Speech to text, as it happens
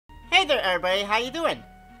Hey there everybody, how you doing?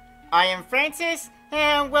 I am Francis,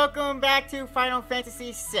 and welcome back to Final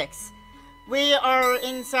Fantasy VI. We are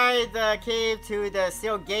inside the cave to the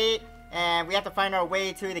steel gate, and we have to find our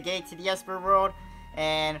way to the gate to the Esper world.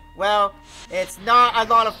 And, well, it's not a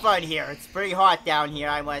lot of fun here. It's pretty hot down here,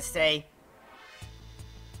 I must say.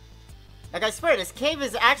 Like, I swear, this cave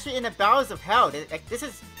is actually in the bowels of hell. This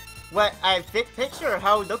is what I picture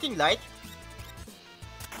hell looking like.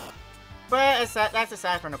 But that's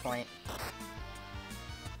aside from the point.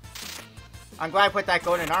 I'm glad I put that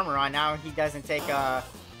golden armor on now. He doesn't take at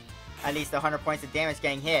least 100 points of damage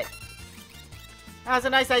getting hit. That was a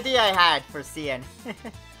nice idea I had for Cyan.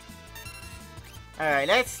 Alright,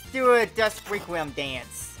 let's do a Dust Requiem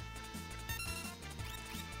dance.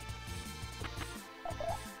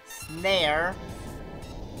 Snare.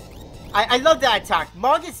 I love that attack.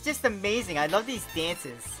 Mog is just amazing. I love these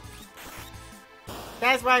dances.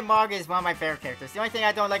 That's why Mog is one of my favorite characters. The only thing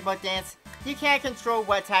I don't like about Dance, you can't control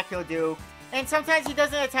what attack he'll do. And sometimes he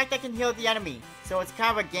does an attack that can heal the enemy. So it's kind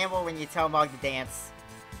of a gamble when you tell Mog to dance.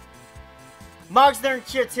 Mog's learned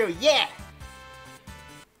Cheer 2, yeah!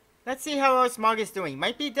 Let's see how else Mog is doing.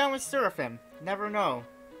 Might be done with Seraphim. Never know.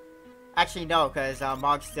 Actually, no, because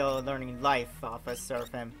Mog's still learning Life off of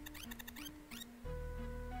Seraphim.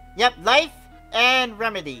 Yep, Life and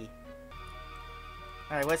Remedy.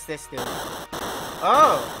 Alright, what's this do?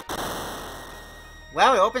 Oh!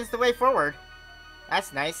 Well, it opens the way forward.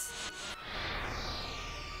 That's nice.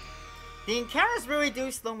 The encounters really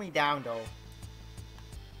do slow me down, though.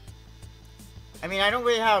 I mean, I don't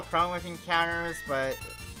really have a problem with encounters, but...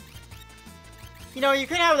 You know, you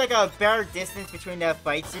could have, like, a better distance between the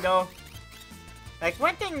fights, you know? Like,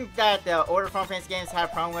 one thing that the older Final Fantasy games had a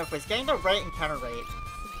problem with was getting the right encounter rate.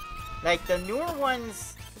 Like, the newer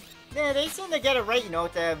ones... Yeah, they seem to get it right, you know,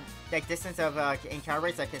 with the like distance of encounter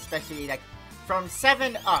rates, like especially like from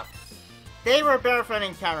 7 up. They were better for an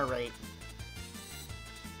encounter rate.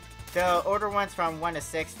 The older ones from 1 to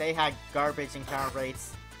 6, they had garbage encounter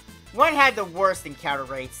rates. 1 had the worst encounter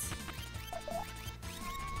rates.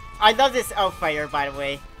 I love this Outfighter, by the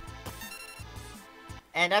way.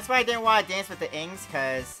 And that's why I didn't want to dance with the Ings,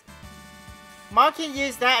 because Mog can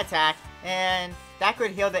use that attack, and that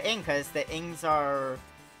could heal the Ing, because the Ings are...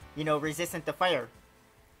 you know, resistant to fire.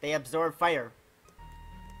 They absorb fire.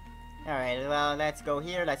 Alright, well, let's go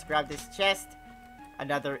here. Let's grab this chest.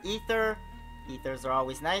 Another ether. Ethers are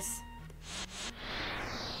always nice.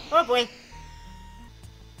 Oh boy!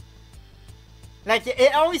 Like,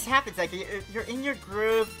 it always happens. Like, you're in your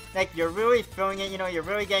groove. Like, you're really feeling it, you know, you're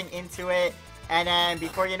really getting into it. And then,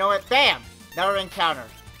 before you know it, BAM! Another encounter.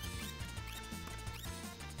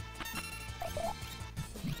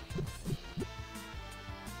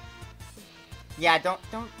 Yeah,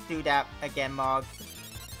 don't do that again, Mog.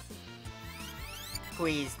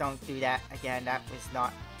 Please don't do that again. That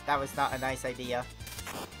was not a nice idea.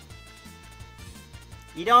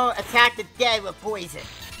 You don't attack the dead with poison.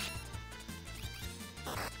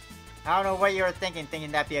 I don't know what you were thinking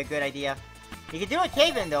that'd be a good idea. You can do a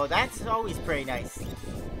cave-in though, that's always pretty nice.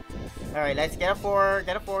 Alright, let's get a 4,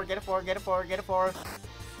 get a 4, get a 4, get a 4, get a 4.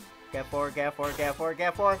 Get a 4, get a 4, get a 4,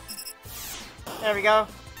 get a 4. There we go.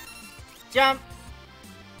 Jump!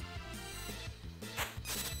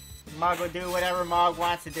 Mog will do whatever Mog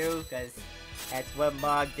wants to do, because that's what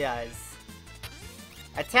Mog does.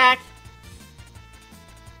 Attack!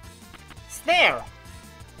 Snare!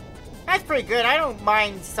 That's pretty good. I don't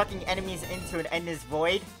mind sucking enemies into an endless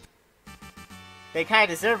void. They kind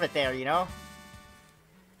of deserve it there, you know?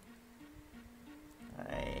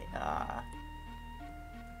 Alright,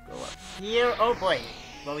 go up here. Oh boy.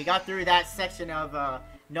 Well, we got through that section of,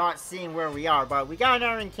 not seeing where we are, but we got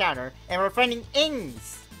another encounter, and we're finding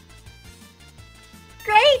Ings!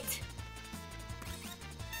 Great!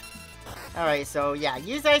 Alright, so yeah,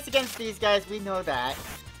 use ice against these guys, we know that.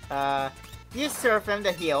 Use Seraphim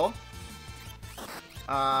to heal.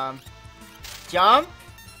 Jump!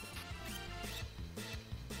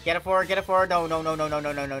 Get a 4, get a 4, no, no, no, no, no,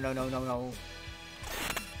 no, no, no, no, no, no,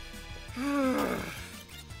 no.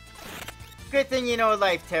 Good thing you know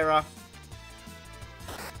life, Terra.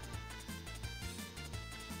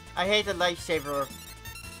 I hate the life saver.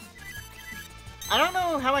 I don't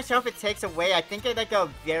know how much health it takes away. I think it like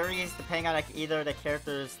varies depending on like either the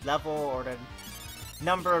character's level or the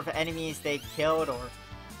number of enemies they killed, or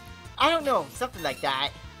I don't know, something like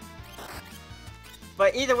that.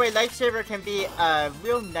 But either way, Lifesaver can be a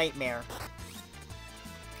real nightmare.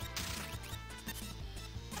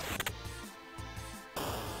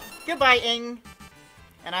 Goodbye, Ing!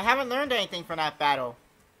 And I haven't learned anything from that battle.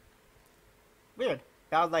 Weird.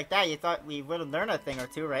 Battle like that, you thought we would have learned a thing or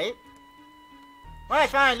two, right? Well, I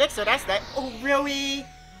found an elixir, that's that. Oh, really?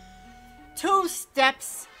 2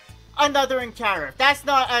 steps, another encounter. If that's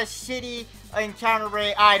not a shitty encounter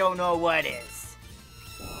rate, I don't know what is.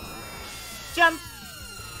 Jump.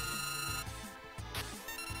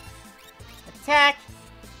 Attack.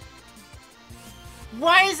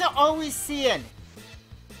 Why is it always Cyan?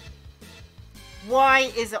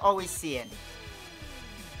 Why is it always Cyan?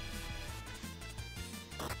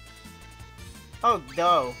 Oh,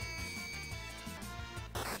 no.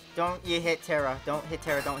 Don't you hit Terra. Don't hit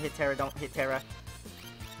Terra. Don't hit Terra. Don't hit Terra.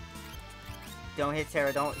 Don't hit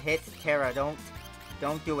Terra. Don't hit Terra.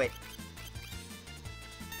 Don't do it.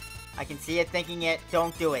 I can see it thinking it.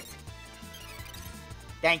 Don't do it.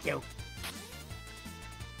 Thank you.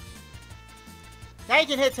 Now you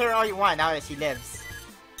can hit Terra all you want now that she lives.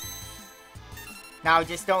 Now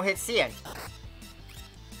just don't hit Cyan.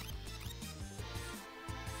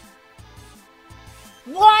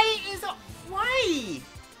 Why is it... Why?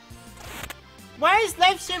 Why is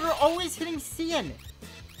Lifesaver always hitting Cyan?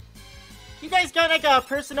 You guys got like a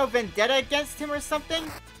personal vendetta against him or something?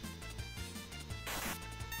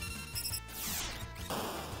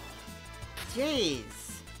 Jeez.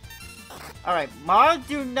 Alright, Mog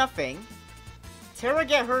do nothing. Terra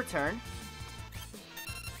get her turn.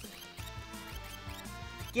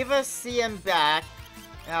 Give us Cyan back.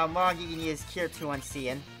 Now Mog, you can use Cure 2 on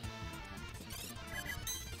Cyan.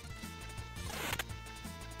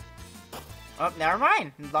 Oh, never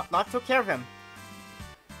mind. Lot took care of him.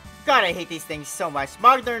 God, I hate these things so much.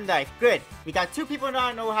 Mog learned life. Good. We got 2 people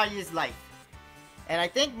now know how to use life. And I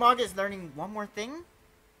think Mog is learning one more thing.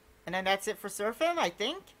 And then that's it for Surfing, I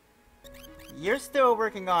think. You're still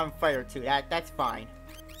working on Fire 2. That's fine.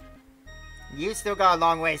 You still got a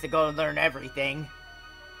long ways to go to learn everything.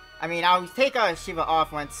 I mean, I'll take Shiva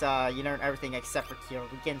off once you learn everything except for Cure.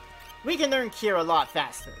 We can learn Cure a lot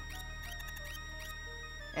faster.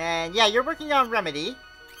 And yeah, you're working on Remedy.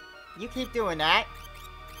 You keep doing that.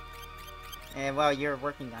 And well, you're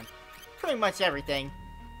working on pretty much everything.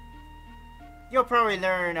 You'll probably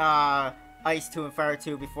learn Ice 2 and Fire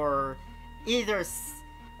 2 before either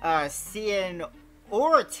Cyan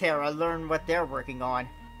or Terra learn what they're working on.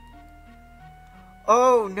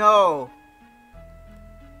 Oh no!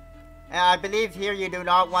 I believe here you do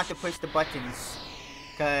not want to push the buttons.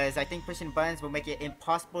 Because I think pushing buttons will make it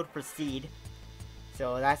impossible to proceed.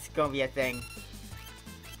 So that's gonna be a thing.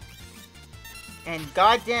 And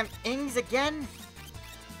goddamn Ings again?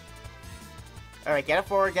 Alright, get it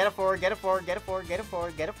forward, get it forward, get it forward, get it forward, get it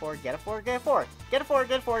forward, get it forward, get it forward, get it forward. Get it forward,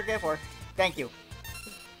 get it forward, get it forward. Thank you.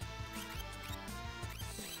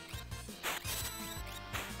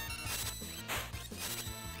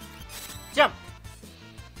 Jump!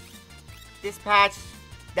 Dispatch.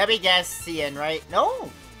 Let me guess, Cyan, right? No!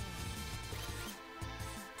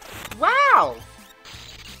 Wow!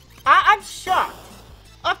 I'm shocked.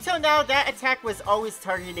 Up till now, that attack was always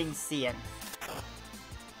targeting Cyan.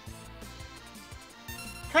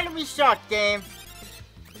 Kind of be shocked, game.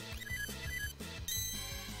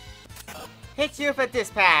 Hit you with a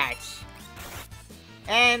dispatch.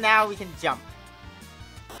 And now we can jump.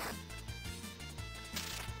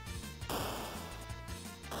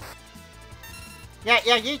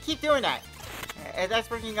 Yeah, you keep doing that. That's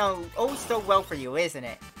working out oh so well for you, isn't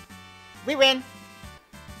it? We win.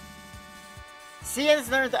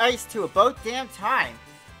 Cyan's learned Ice 2 about damn time.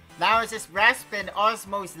 Now it's just Rasp and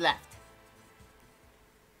Osmos left.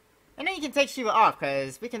 And then you can take Shiva off,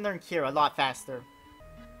 because we can learn Cure a lot faster.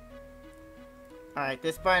 Alright,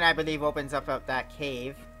 this button I believe opens up that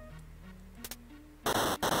cave.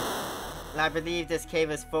 And I believe this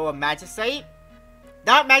cave is full of Magicite.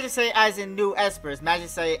 Not Magicite as in new Espers,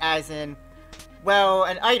 Magicite as in, well,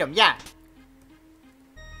 an item, yeah.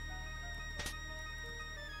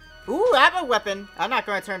 Ooh, I have a weapon. I'm not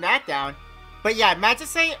going to turn that down. But yeah,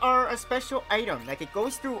 Magicite are a special item. Like, it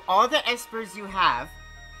goes through all the Espers you have.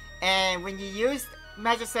 And when you use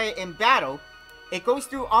Magicite in battle, it goes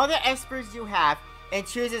through all the Espers you have and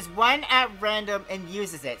chooses one at random and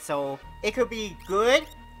uses it. So, it could be good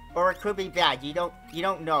or it could be bad. You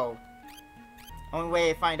don't know. Only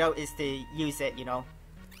way to find out is to use it, you know.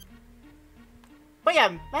 But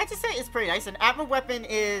yeah, Magicite is pretty nice. An Atma weapon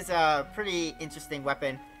is a pretty interesting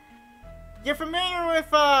weapon. You're familiar with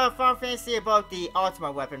Final Fantasy about the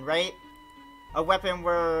Ultima weapon, right? A weapon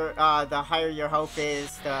where the higher your health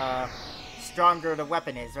is, the stronger the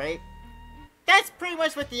weapon is, right? That's pretty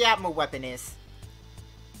much what the Atma weapon is.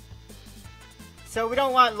 So we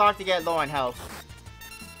don't want Locke to get low on health.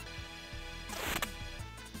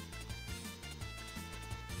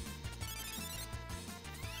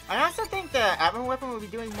 I also think the Atma weapon would be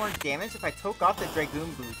doing more damage if I took off the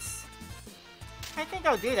Dragoon boots. I think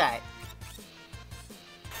I'll do that.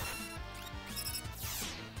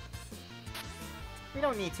 We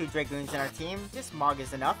don't need 2 Dragoons in our team. Just Mog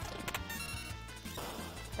is enough.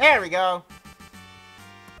 There we go.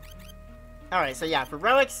 Alright, so yeah, for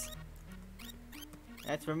relics,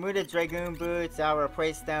 let's remove the Dragoon boots. I'll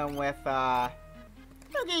replace them with, I'll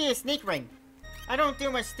give you a sneak ring. I don't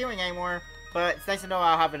do much stealing anymore, but it's nice to know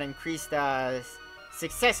I'll have an increased,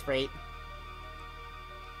 success rate.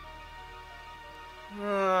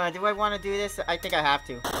 Do I want to do this? I think I have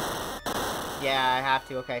to. Yeah, I have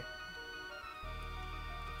to, okay.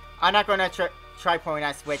 I'm not gonna try pulling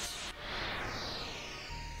that switch.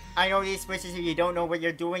 I know these switches, if you don't know what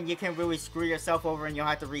you're doing, you can really screw yourself over and you'll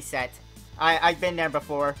have to reset. I've been there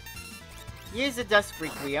before. Use the Dust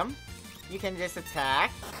Requiem. You can just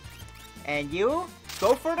attack. And you,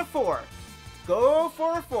 go for the 4. Go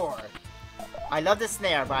for a 4. I love the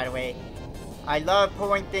snare, by the way. I love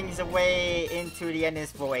pulling things away into the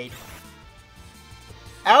endless void.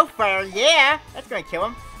 Elfire, yeah! That's gonna kill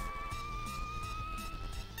him.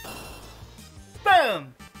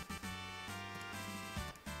 Boom!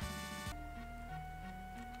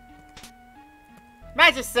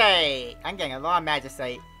 Magicite! I'm getting a lot of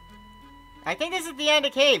Magicite. I think this is the end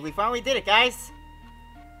of the cave. We finally did it, guys.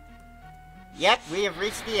 Yep, we have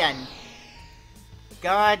reached the end.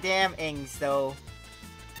 Goddamn Ings, though.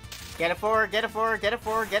 Get a 4, get a 4, get a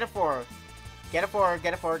 4, get a 4. Get a 4,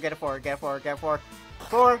 get a 4, get a 4, get a 4, get a 4.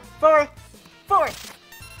 4, 4, 4!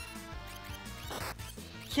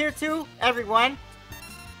 Here to everyone.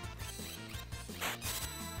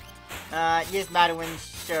 Use Madeline,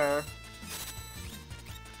 sure.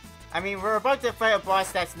 I mean, we're about to fight a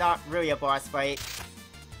boss that's not really a boss fight.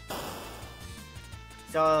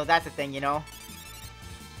 So, that's the thing, you know.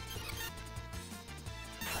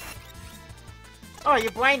 Oh,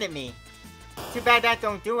 you blinded me. Too bad that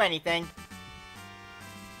don't do anything.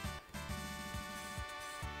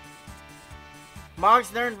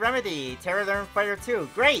 Mog's learned Remedy. Terra learned Fire 2.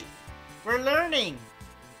 Great! We're learning!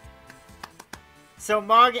 So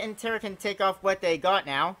Mog and Terra can take off what they got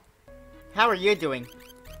now. How are you doing?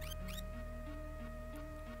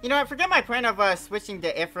 You know, I forget my plan of switching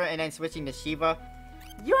to Ifrit and then switching to Shiva.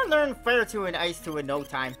 You'll learn Fire 2 and Ice 2 in no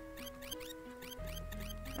time.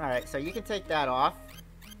 Alright, so you can take that off.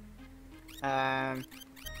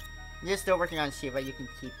 You're still working on Shiva. You can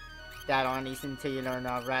keep that on at least until you learn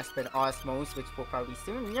Rasp and Osmos, which will probably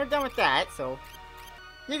soon. And you're done with that, so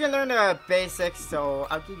you can learn the basics, so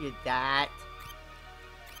I'll give you that.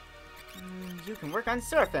 You can work on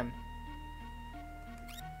Seraphim.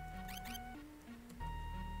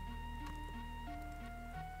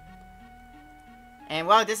 And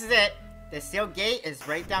well, this is it. The sealed gate is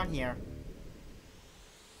right down here.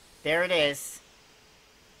 There it is.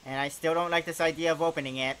 And I still don't like this idea of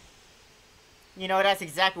opening it. You know, that's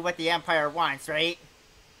exactly what the Empire wants, right?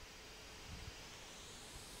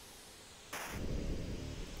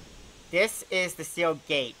 This is the sealed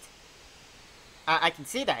gate. I can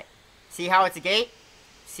see that. See how it's a gate?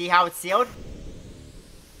 See how it's sealed?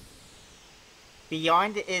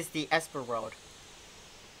 Beyond is the Esper World.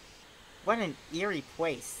 What an eerie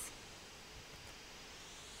place.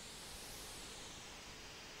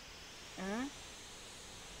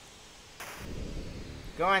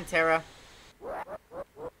 Go on, Terra.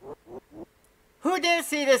 Who didn't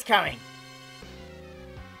see this coming?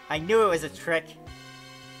 I knew it was a trick.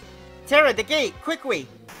 Terra, the gate, quickly!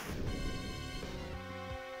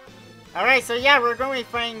 Alright, so yeah, we're going to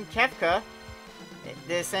be fighting Kefka.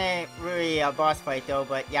 This ain't really a boss fight though,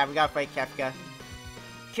 but yeah, we gotta fight Kefka.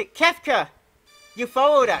 Kefka! You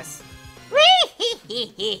followed us!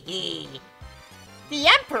 Wee-hee-hee-hee-hee! The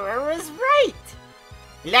Emperor was right!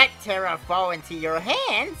 Let Terra fall into your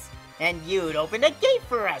hands, and you'd open a gate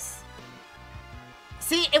for us!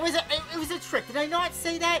 See, it was a trick. Did I not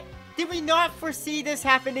say that? Did we not foresee this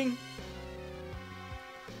happening?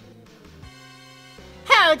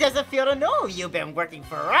 How does it feel to know you've been working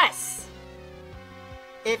for us?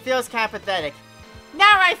 It feels kind of pathetic.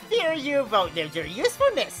 Now I fear you've outlived your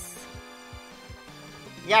usefulness.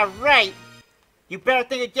 Yeah, right. You better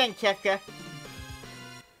think again, Kefka.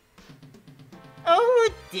 Oh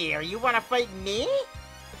dear, you want to fight me?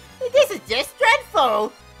 This is just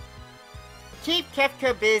dreadful. Keep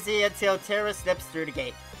Kefka busy until Terra slips through the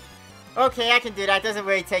gate. Okay, I can do that. It doesn't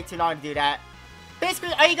really take too long to do that.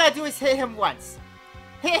 Basically, all you gotta do is hit him once.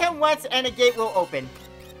 Hit him once and the gate will open.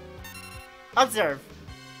 Observe.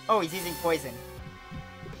 Oh, he's using poison.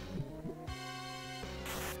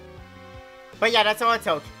 But yeah, that's all it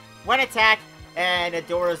took. One attack and the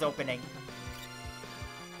door is opening.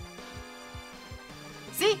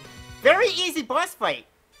 See? Very easy boss fight.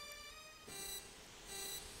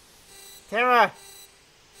 Terra!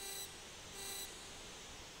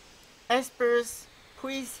 Espers,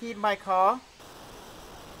 please heed my call.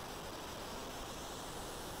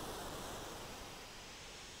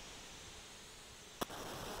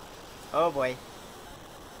 Oh boy.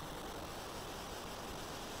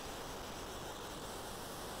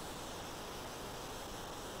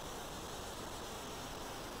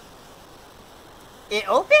 It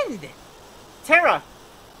opened! Terra!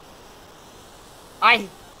 I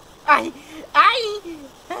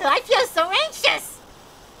feel so anxious!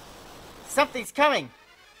 Something's coming!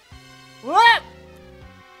 Whoop!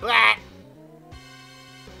 Blah!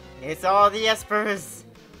 It's all the Espers!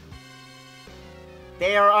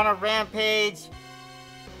 They are on a rampage,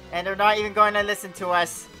 and they're not even going to listen to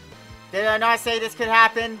us. Did I not say this could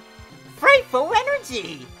happen? Frightful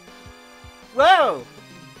energy! Whoa!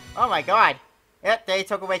 Oh my god. Yep, they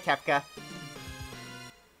took away Kefka.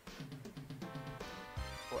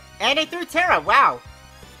 And they threw Terra, wow!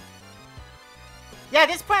 Yeah,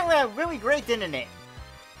 this point went really great, didn't it?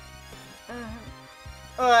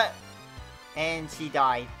 And she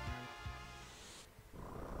died.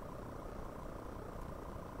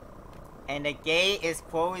 And the gate is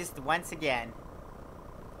closed once again.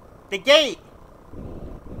 The gate!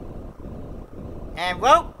 And,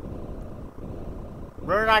 well,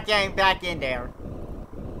 we're not getting back in there.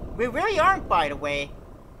 We really aren't, by the way.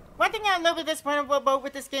 One thing I'm a little bit disappointed about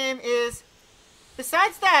with this game is,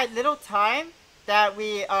 besides that little time that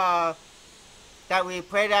we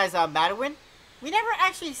played as Madeline, we never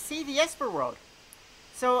actually see the Esper world.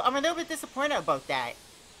 So I'm a little bit disappointed about that.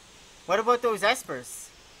 What about those Espers?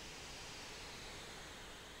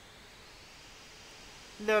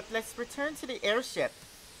 Look, let's return to the airship.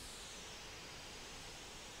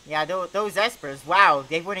 Yeah, those Espers, wow,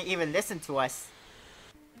 they wouldn't even listen to us.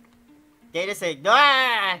 They just ignored.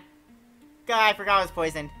 Ah! God, I forgot I was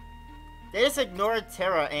poisoned. They just ignored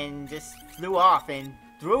Terra and just flew off and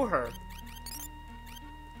threw her.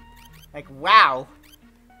 Like, wow.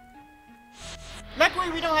 Luckily,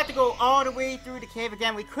 we don't have to go all the way through the cave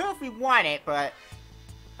again. We could if we wanted, but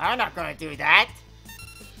I'm not gonna do that.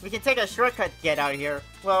 We can take a shortcut to get out of here.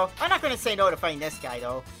 Well, I'm not gonna say no to fighting this guy,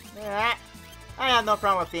 though. I have no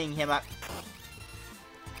problem with beating him up.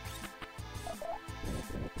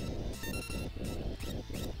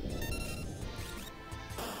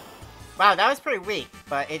 Wow, that was pretty weak,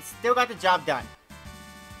 but it still got the job done.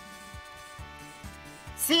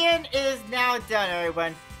 Cyan is now done,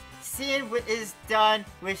 everyone. Cyan is done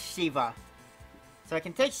with Shiva. So I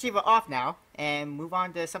can take Shiva off now and move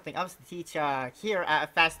on to something else to teach here at a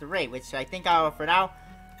faster rate, which I think for now,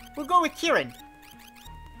 we'll go with Kieran.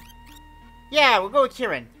 Yeah, we'll go with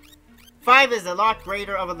Kieran. 5 is a lot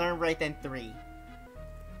greater of a learn rate than 3.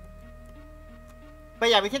 But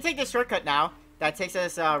yeah, we can take this shortcut now. That takes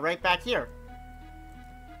us right back here.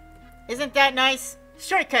 Isn't that nice?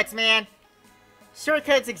 Shortcuts, man!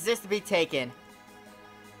 Shortcuts exist to be taken.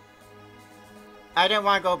 I didn't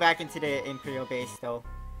want to go back into the Imperial base, though.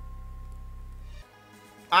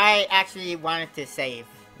 I actually wanted to save,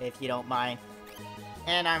 if you don't mind.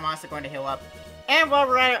 And I'm also going to heal up. And while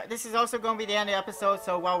we're at it, this is also going to be the end of the episode,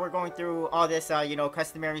 so while we're going through all this, you know,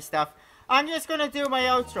 customary stuff, I'm just going to do my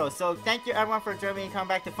outro. So thank you everyone for joining me and coming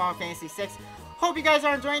back to Final Fantasy VI. Hope you guys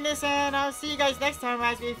are enjoying this, and I'll see you guys next time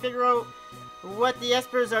as we figure out what the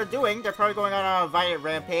Espers are doing. They're probably going on a violent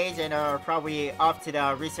rampage and are probably off to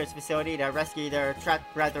the research facility to rescue their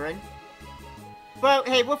trapped brethren. But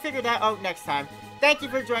hey, we'll figure that out next time. Thank you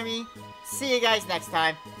for joining me. See you guys next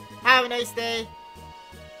time. Have a nice day.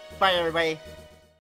 Bye, everybody.